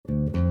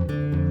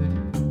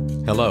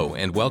Hello,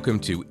 and welcome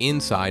to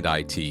Inside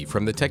IT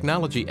from the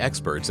technology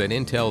experts at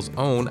Intel's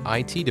own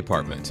IT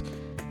department.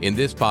 In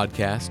this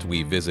podcast,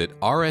 we visit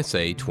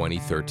RSA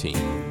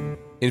 2013.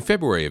 In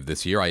February of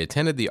this year, I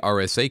attended the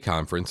RSA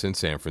Conference in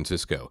San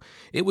Francisco.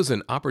 It was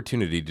an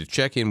opportunity to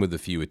check in with a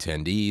few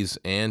attendees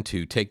and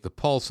to take the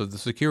pulse of the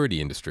security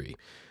industry.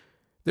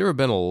 There have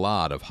been a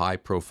lot of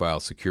high-profile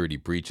security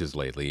breaches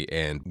lately,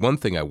 and one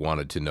thing I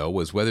wanted to know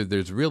was whether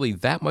there's really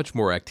that much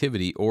more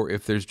activity or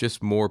if there's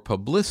just more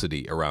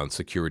publicity around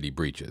security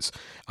breaches.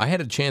 I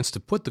had a chance to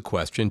put the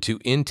question to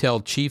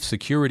Intel Chief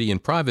Security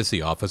and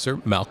Privacy Officer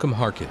Malcolm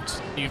Harkins.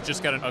 You've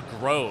just got a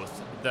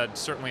growth that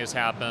certainly has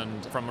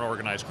happened from an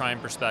organized crime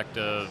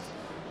perspective,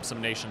 some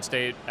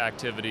nation-state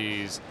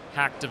activities,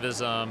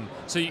 hacktivism.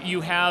 So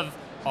you have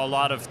a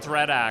lot of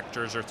threat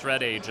actors or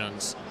threat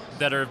agents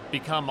that have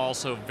become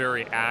also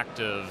very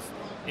active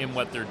in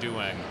what they're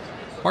doing.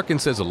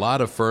 Harkins says a lot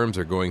of firms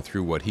are going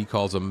through what he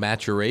calls a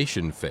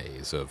maturation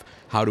phase of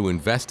how to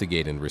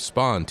investigate and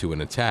respond to an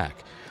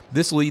attack.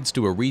 This leads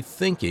to a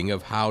rethinking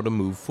of how to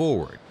move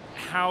forward.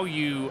 How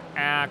you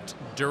act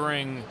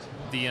during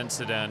the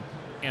incident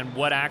and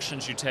what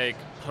actions you take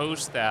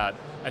post that,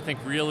 I think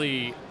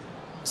really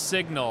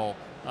signal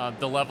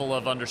the level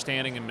of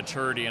understanding and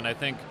maturity. And I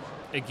think,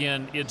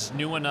 again, it's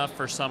new enough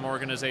for some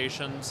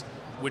organizations,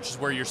 which is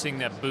where you're seeing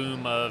that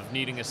boom of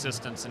needing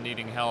assistance and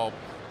needing help.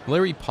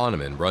 Larry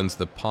Ponemon runs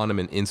the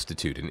Ponemon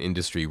Institute, an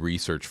industry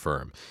research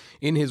firm.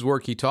 In his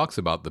work, he talks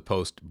about the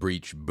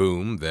post-breach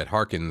boom that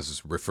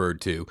Harkins referred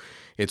to.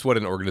 It's what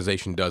an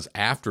organization does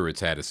after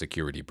it's had a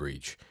security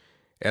breach.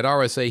 At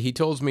RSA, he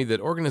tells me that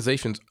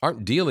organizations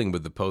aren't dealing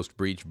with the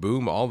post-breach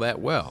boom all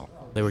that well.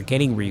 They were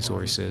getting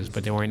resources,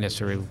 but they weren't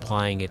necessarily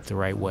applying it the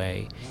right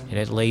way. And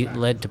it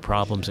led to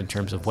problems in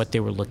terms of what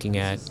they were looking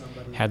at,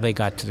 how they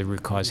got to the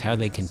root cause, how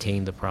they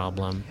contained the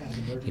problem,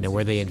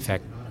 were they in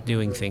fact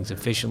doing things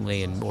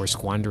efficiently or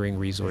squandering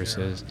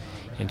resources.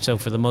 And so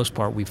for the most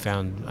part, we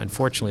found,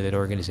 unfortunately, that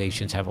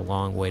organizations have a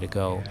long way to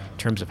go in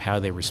terms of how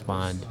they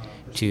respond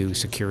to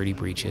security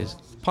breaches.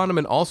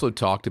 Ponemon also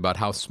talked about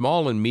how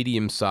small and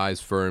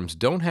medium-sized firms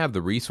don't have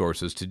the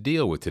resources to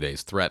deal with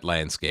today's threat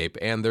landscape,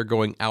 and they're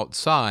going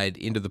outside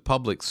into the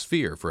public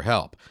sphere for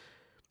help.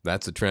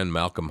 That's a trend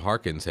Malcolm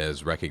Harkins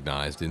has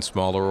recognized in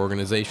smaller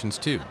organizations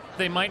too.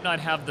 They might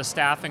not have the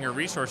staffing or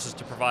resources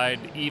to provide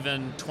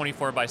even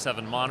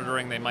 24/7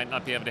 monitoring. They might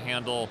not be able to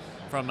handle,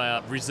 from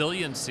a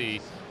resiliency,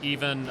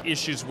 even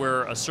issues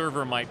where a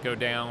server might go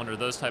down or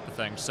those type of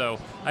things. So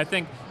I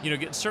think,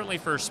 certainly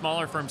for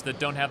smaller firms that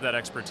don't have that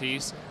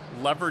expertise,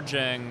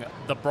 leveraging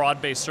the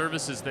broad-based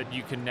services that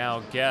you can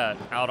now get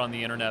out on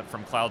the internet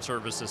from cloud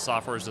services,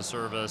 software as a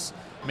service,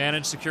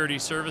 managed security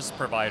service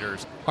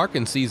providers.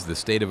 Harkins sees the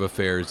state of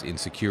affairs in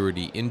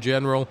security in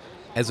general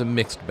as a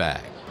mixed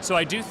bag. So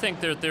I do think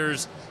that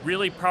there's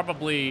really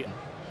probably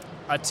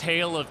a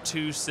tale of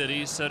two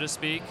cities, so to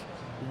speak.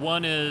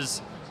 One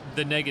is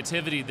the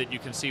negativity that you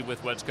can see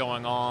with what's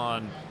going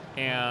on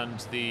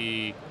and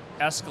the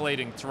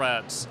escalating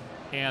threats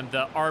and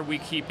the are we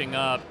keeping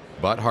up.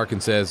 But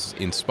Harkins says,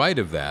 in spite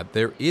of that,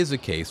 there is a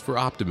case for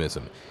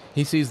optimism.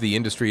 He sees the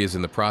industry is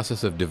in the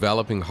process of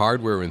developing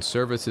hardware and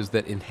services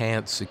that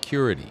enhance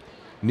security.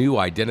 New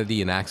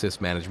identity and access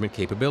management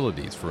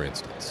capabilities, for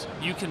instance.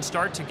 You can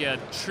start to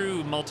get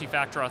true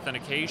multi-factor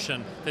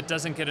authentication that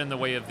doesn't get in the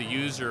way of the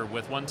user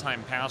with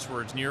one-time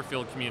passwords,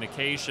 near-field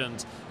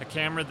communications, a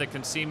camera that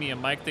can see me, a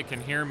mic that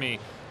can hear me,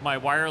 my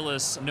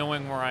wireless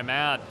knowing where I'm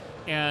at.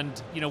 And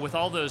with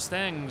all those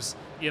things,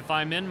 if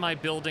I'm in my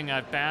building,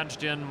 I've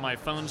badged in, my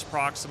phone's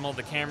proximal,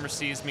 the camera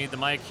sees me, the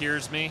mic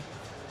hears me,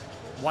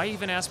 why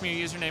even ask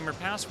me a username or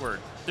password?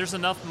 There's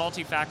enough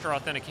multi-factor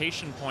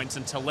authentication points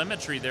and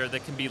telemetry there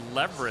that can be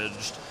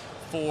leveraged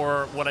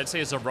for what I'd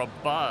say is a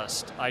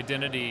robust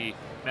identity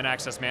and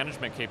access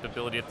management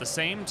capability. At the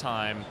same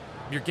time,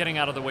 you're getting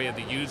out of the way of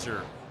the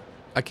user.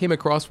 I came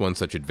across one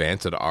such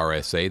advance at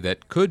RSA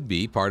that could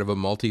be part of a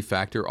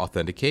multi-factor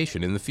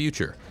authentication in the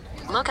future.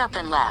 Look up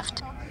and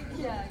left.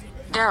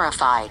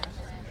 Verified.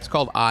 It's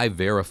called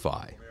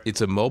iVerify. It's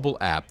a mobile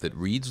app that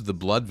reads the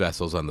blood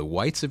vessels on the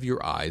whites of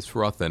your eyes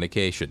for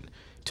authentication.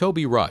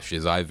 Toby Rush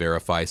is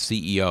iVerify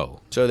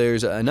CEO. So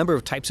there's a number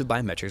of types of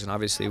biometrics, and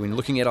obviously when you're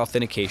looking at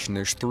authentication,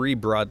 there's three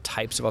broad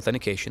types of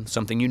authentication.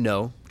 Something you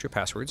know, which are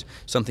passwords,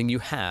 something you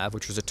have,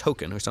 which is a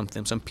token or some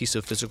piece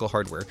of physical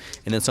hardware,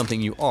 and then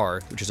something you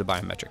are, which is a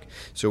biometric.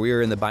 So we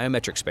are in the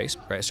biometric space,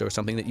 right? So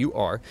something that you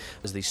are,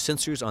 as the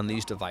sensors on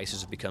these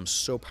devices have become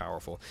so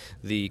powerful,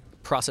 the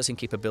processing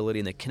capability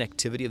and the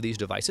connectivity of these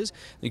devices,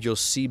 I think you'll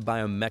see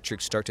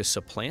biometrics start to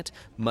supplant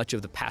much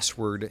of the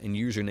password and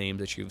username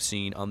that you've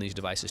seen on these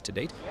devices to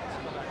date.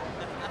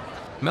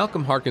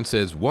 Malcolm Harkins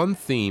says one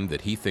theme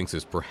that he thinks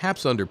is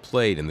perhaps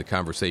underplayed in the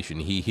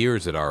conversation he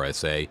hears at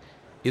RSA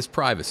is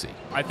privacy.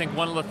 I think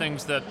one of the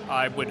things that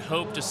I would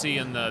hope to see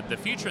in the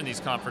future in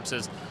these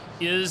conferences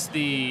is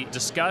the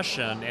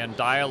discussion and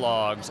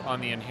dialogues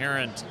on the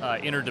inherent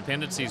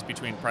interdependencies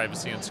between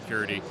privacy and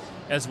security,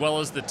 as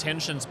well as the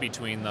tensions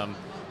between them,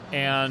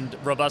 and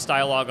robust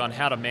dialogue on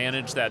how to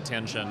manage that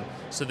tension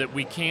so that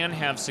we can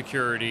have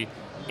security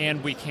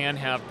and we can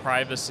have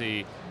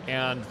privacy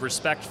and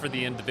respect for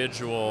the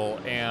individual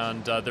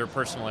and their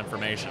personal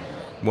information.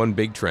 One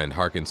big trend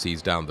Harkins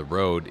sees down the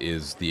road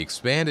is the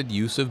expanded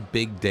use of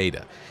big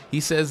data. He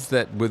says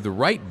that with the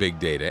right big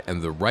data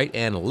and the right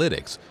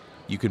analytics,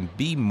 you can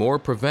be more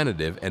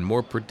preventative and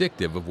more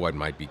predictive of what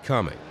might be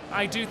coming.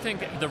 I do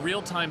think the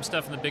real-time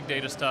stuff and the big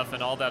data stuff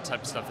and all that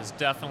type of stuff is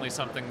definitely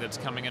something that's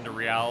coming into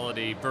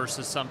reality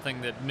versus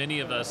something that many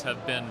of us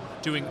have been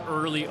doing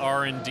early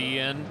R&D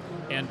in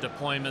and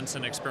deployments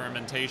and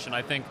experimentation.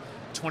 I think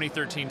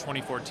 2013,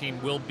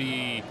 2014 will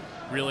be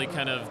really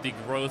kind of the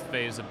growth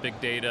phase of big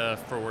data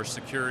for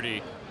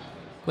security.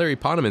 Larry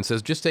Ponemon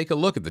says just take a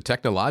look at the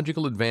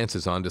technological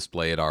advances on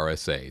display at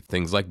RSA.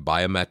 Things like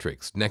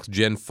biometrics,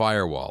 next-gen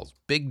firewalls,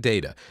 big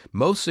data.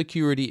 Most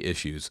security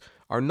issues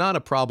are not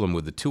a problem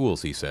with the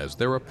tools, he says.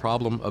 They're a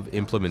problem of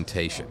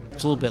implementation.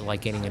 It's a little bit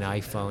like getting an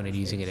iPhone and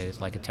using it as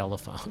like a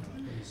telephone.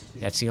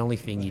 That's the only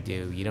thing you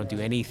do. You don't do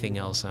anything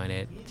else on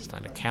it. It's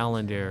not a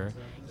calendar.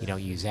 You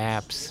don't use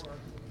apps.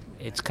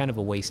 It's kind of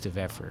a waste of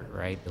effort,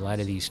 right? A lot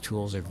of these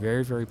tools are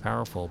very, very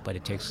powerful, but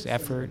it takes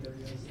effort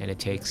and it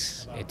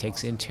takes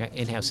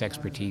in-house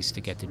expertise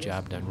to get the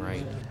job done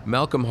right.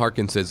 Malcolm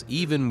Harkins says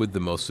even with the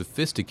most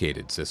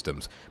sophisticated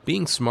systems,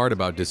 being smart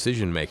about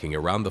decision-making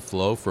around the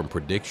flow from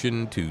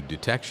prediction to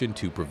detection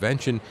to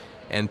prevention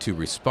and to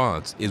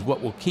response is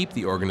what will keep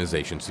the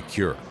organization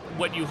secure.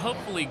 What you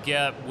hopefully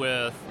get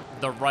with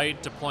the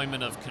right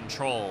deployment of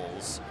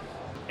controls,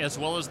 as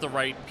well as the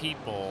right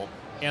people,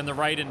 and the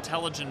right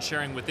intelligence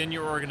sharing within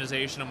your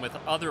organization and with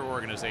other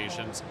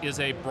organizations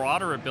is a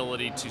broader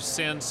ability to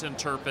sense,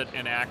 interpret,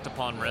 and act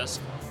upon risk.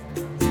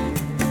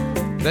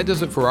 That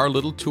does it for our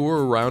little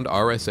tour around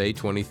RSA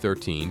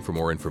 2013. For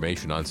more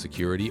information on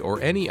security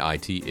or any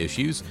IT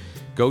issues,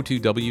 go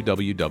to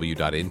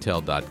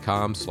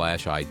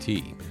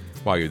www.intel.com/IT.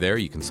 While you're there,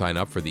 you can sign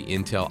up for the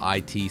Intel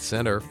IT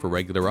Center for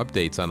regular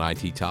updates on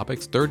IT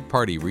topics,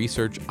 third-party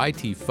research,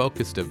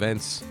 IT-focused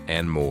events,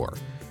 and more.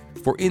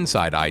 For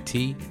Inside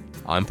IT,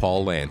 I'm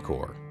Paul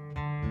Landcore.